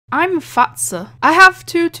I'm fatser. I have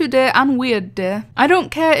two today and weird day. I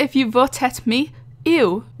don't care if you vote at me.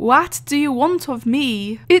 Ew, what do you want of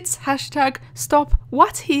me? It's hashtag stop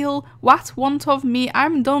what heal what want of me.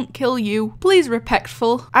 I'm don't kill you. Please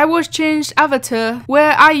respectful. I was changed avatar.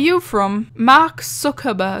 Where are you from? Mark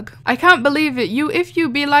Zuckerberg. I can't believe it. You if you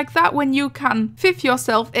be like that when you can. Fifth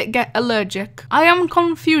yourself it get allergic. I am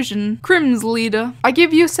confusion. Crims leader. I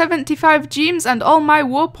give you 75 gems and all my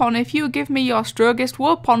weapon if you give me your strongest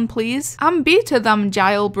weapon please. I'm better than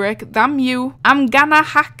jailbreak. Damn you. I'm gonna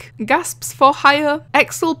hack. Gasps for hire.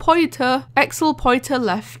 Excelpoiter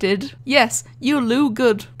lefted. Yes, you loo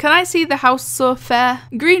good. Can I see the house so fair?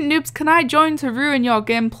 Green noobs, can I join to ruin your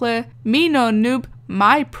gameplay? Me no noob,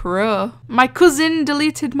 my pro. My cousin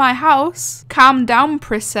deleted my house. Calm down,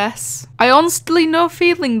 princess. I honestly no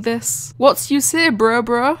feeling this. What's you say,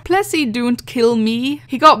 bro? Plessy don't kill me.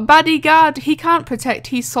 He got bodyguard. He can't protect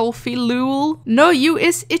his Solfie Lul. No, you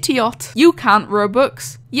is idiot. You can't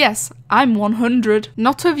Robux. Yes, I'm 100.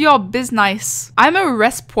 Not of your business. I'm a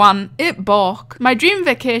respawn. It bork. My dream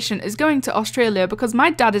vacation is going to Australia because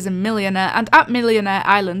my dad is a millionaire and at Millionaire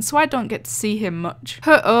Island, so I don't get to see him much.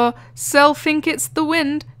 Sel think it's the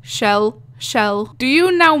wind. Shell. Do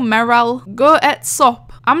you now, Meral? Go et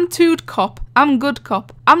sop. I'm tood cop. I'm good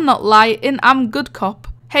cop. I'm not lying. I'm good cop.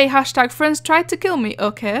 Hey, hashtag friends tried to kill me,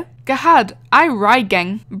 okay? Gahad, I rye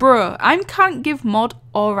gang. Bruh, I can't give mod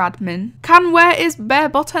or admin. Can where is Bear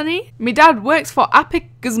Botany? Me dad works for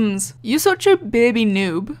Apicgisms. You such a baby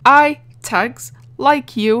noob. I, tags,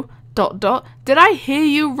 like you, ... Did I hear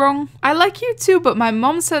you wrong? I like you too, but my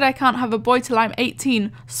mom said I can't have a boy till I'm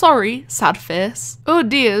 18. Sorry, sad face. Oh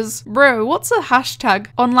dears. Bro, what's a hashtag?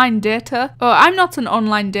 Online data? Oh, I'm not an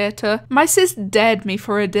online data. My sis dared me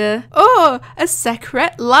for a day. Oh, a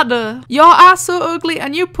secret ladder. Your ass so ugly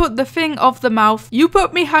and you put the thing of the mouth. You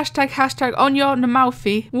put me hashtag on your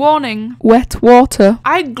mouthy. Warning. Wet water.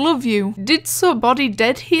 I glove you. Did somebody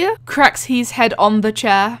dead here? Cracks his head on the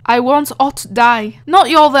chair. I want ot die. Not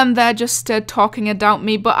your them there just stood talking about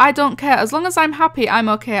me, but I don't care. As long as I'm happy, I'm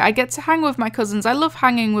okay. I get to hang with my cousins. I love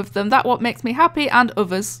hanging with them. That's what makes me happy and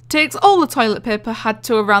others. Takes all the toilet paper had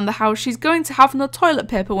to around the house. She's going to have no toilet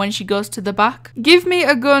paper when she goes to the back. Give me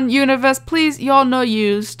a gun, universe, please. You're no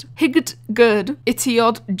used. Higged good.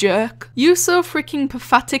 Idiot jerk. You so freaking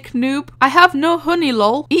pathetic noob. I have no honey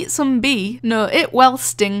lol. Eat some bee. No, it well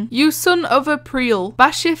sting. You son of a preel.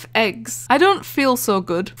 Bashif eggs. I don't feel so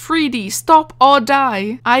good. 3D, stop or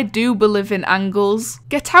die. I do believe in angles.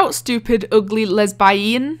 Get out, stupid, ugly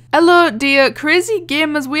lesbian. Hello, dear crazy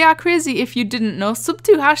gamers. We are crazy if you didn't know. Sub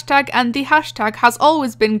to hashtag and the hashtag has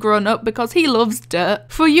always been grown up because he loves dirt.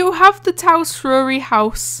 For you have the Taos Rory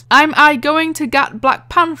house. I going to get Black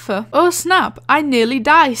Panther. Oh snap, I nearly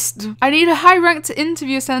diced. I need a high rank to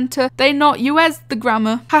interview center. They not US the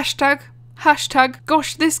grammar. Hashtag,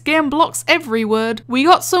 gosh, this game blocks every word. We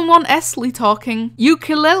got someone Esley talking. You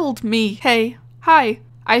killed me. Hey, hi.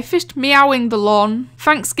 I fished meowing the lawn.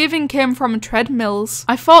 Thanksgiving came from treadmills.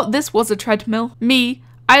 I thought this was a treadmill. Me.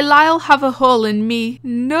 I'll have a hole in me.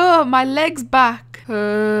 No, my leg's back.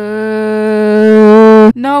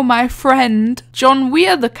 No, my friend. John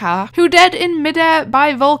Weir the car. Who dead in midair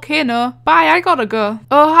by volcano. Bye, I gotta go.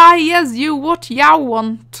 Oh hi, yes, you, what ya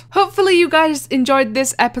want? Hopefully you guys enjoyed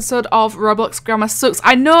this episode of Roblox Grammar Sucks.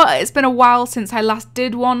 I know it's been a while since I last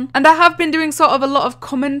did one, and I have been doing sort of a lot of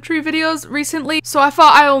commentary videos recently, so I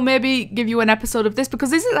thought I'll maybe give you an episode of this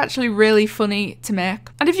because this is actually really funny to make.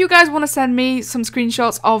 And if you guys want to send me some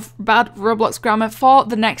screenshots of bad Roblox grammar for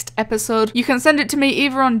the next episode, you can send it to me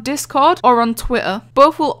either on Discord or on Twitter.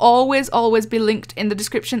 Both will always be linked in the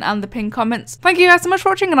description and the pinned comments. Thank you guys so much for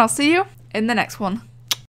watching, and I'll see you in the next one.